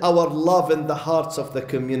planted our love in the hearts of the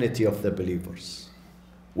community of the believers.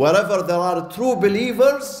 Wherever there are true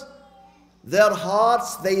believers, their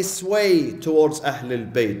hearts, they sway towards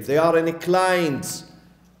Ahlul Bayt. They are inclined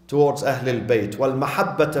towards Ahlul Bayt.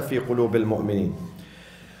 وَالْمَحَبَّةَ فِي قُلُوبِ الْمُؤْمِنِينَ.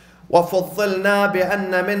 وفضلنا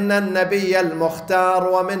بأن منا النبي المختار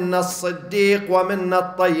ومنا الصديق ومنا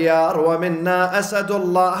الطيار ومنا أسد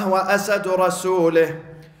الله وأسد رسوله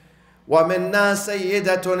ومنا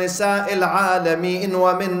سيدة نساء العالمين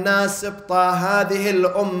ومنا سبطى هذه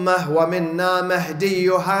الأمة ومنا مهدي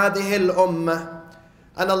هذه الأمة.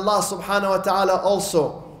 And Allah subhanahu wa ta'ala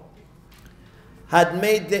also had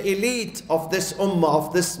made the elite of this ummah,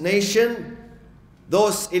 of this nation.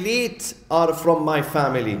 Those elite are from my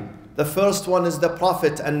family. The first one is the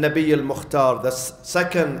Prophet and Nabi al-Mukhtar. The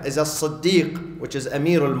second is As-Siddiq, which is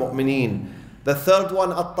Amir al-Mu'mineen. The third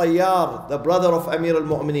one, At-Tayyar, the brother of Amir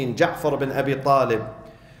al-Mu'mineen, Ja'far bin Abi Talib.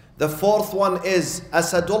 The fourth one is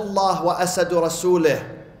Asadullah wa Asadu Rasulih,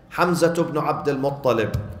 Hamza ibn Abd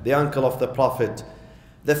al-Muttalib, the uncle of the Prophet.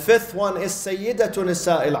 The fifth one is Sayyidatu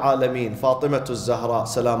Nisa al-Alameen, Fatimatu al-Zahra,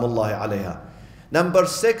 salamullahi alayha. Number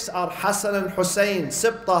 6 are Hassan and Husayn,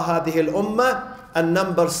 Sibta hadhihi al-Ummah. And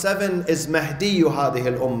number 7 is Mahdi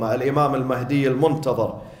hadhihi al-Ummah, al-Imam al-Mahdi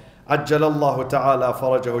al-Muntadhar. عجل الله تعالى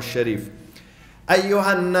فرجه الشريف.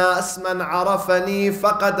 أيها الناس من عرفني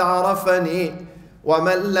فقد عرفني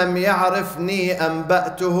ومن لم يعرفني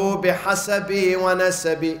أنبأته بحسبي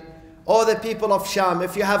ونسبي. O the people of Sham,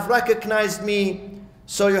 if you have recognized me,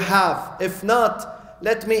 so you have. If not,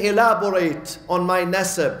 let me elaborate on my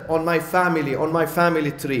nasab, on my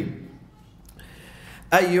family tree.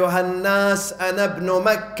 أيها الناس أنا ابن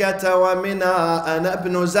مكة ومنى أنا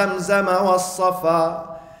ابن زمزم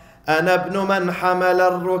والصفا أنا ابن من حمل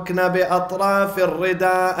الركن بأطراف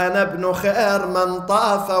الرداء أنا ابن خير من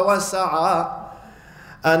طاف وسعى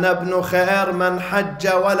أنا ابن خير من حج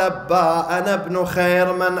ولبى أنا ابن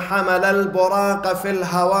خير من حمل البراق في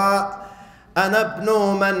الهواء أنا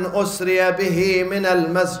ابن من أسري به من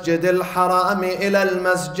المسجد الحرام إلى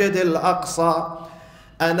المسجد الأقصى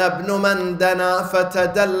أنا ابن من دنا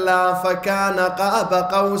فتدلى فكان قاب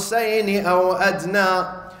قوسين أو أدنى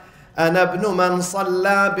أنا ابن من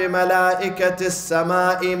صلى بملائكة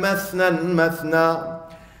السماء مثنى مثنى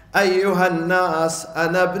أيها الناس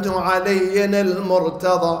أنا ابن علي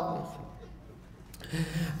المرتضى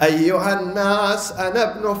أيها الناس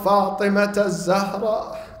أنا ابن فاطمة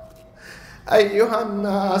الزهراء أيها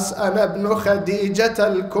الناس أنا ابن خديجة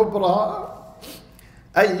الكبرى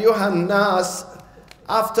أيها الناس.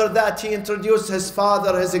 After that, he introduced his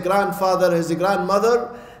father, his grandfather, his grandmother.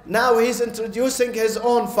 Now he's introducing his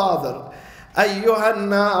own father. أيها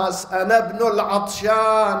الناس أنا ابن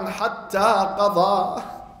العطشان حتى قضى.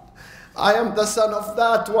 I am the son of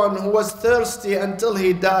that one who was thirsty until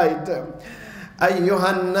he died. أيها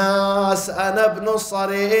الناس أنا ابن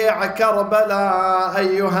صريع كربلاء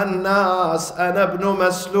أيها الناس أنا ابن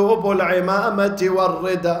مسلوب العمامة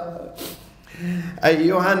والردى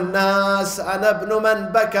أيها الناس أنا ابن من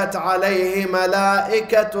بكت عليه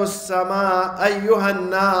ملائكة السماء أيها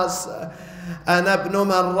الناس أنا ابن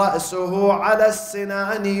من رأسه على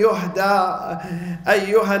السنان يهدى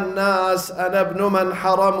أيها الناس أنا ابن من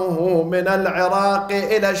حرمه من العراق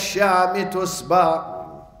إلى الشام تسبى.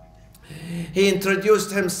 He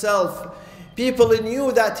introduced himself. People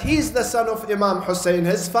knew that he's the son of Imam Hussein.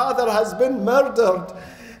 His father has been murdered.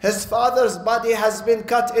 His father's body has been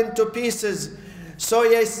cut into pieces. So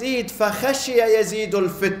Yazid, فَخَشِيَ يَزِيدُ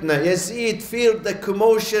الْفِتْنَةِ, Yazid feared the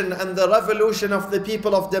commotion and the revolution of the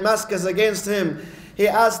people of Damascus against him. He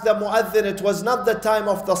asked the mu'adhin, it was not the time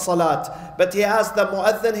of the salat, but he asked the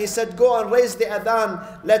mu'adhin, he said, go and raise the adhan,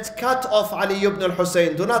 let's cut off Ali ibn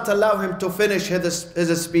al-Husayn, do not allow him to finish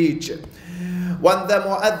his speech. When the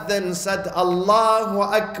mu'adhin said, Allahu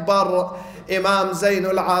Akbar, Imam Zain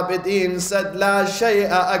Al-Abideen said, لا شيء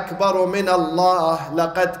أكبر من الله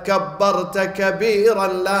لقد كبرت كبيرا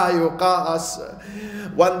لا يقاس.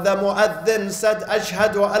 When the mu'adhin said,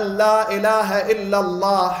 أشهد أن لا إله إلا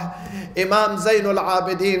الله, Imam Zain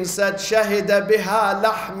Al-Abideen said, شهد بها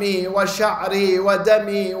لحمي وشعري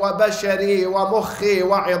ودمي وبشري ومخي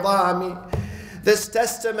وعظامي. This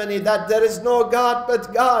testimony that there is no God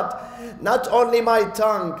but God. Not only my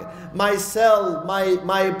tongue, my cell,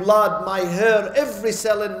 my blood, my hair, every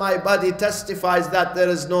cell in my body testifies that there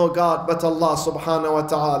is no God but Allah subhanahu wa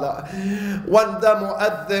ta'ala. When the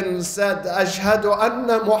mu'adhin said, Ashhadu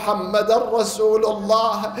anna Muhammadan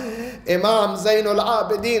Rasulullah, Imam Zain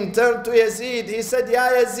al-Abideen turned to Yazid. He said, Ya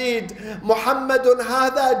Yazid, Muhammadun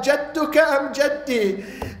hadha jadduka am jaddi.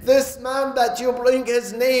 This man that you bring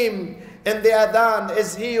his name in the adhan,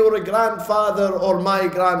 is he your grandfather or my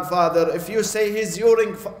grandfather? If you say he's your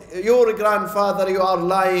grandfather, you are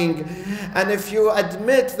lying. And if you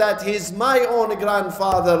admit that he's my own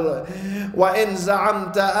grandfather, وَإِن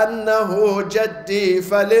زَعَمْتَ أَنَّهُ جَدِّي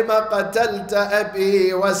فَلِمَ قَتَلْتَ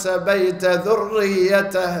أَبِي وَسَبَيْتَ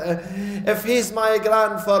ذُرِّيَّتَهُ. If he's my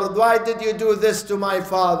grandfather, why did you do this to my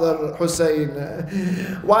father, Hussein?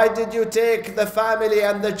 Why did you take the family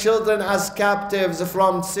and the children as captives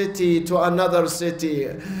from city to another city?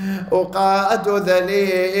 أقاد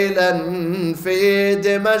ذليلا في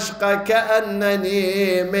دمشق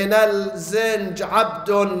كأنني من الزنج عبد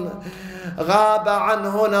غاب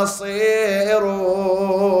عنه نصير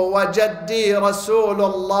وجدي رسول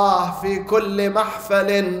الله في كل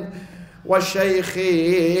محفل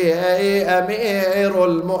وشيخي أمير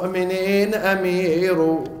المؤمنين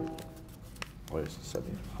أمير.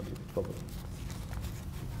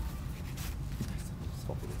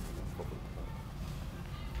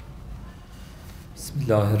 بسم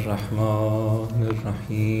الله الرحمن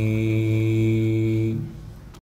الرحيم.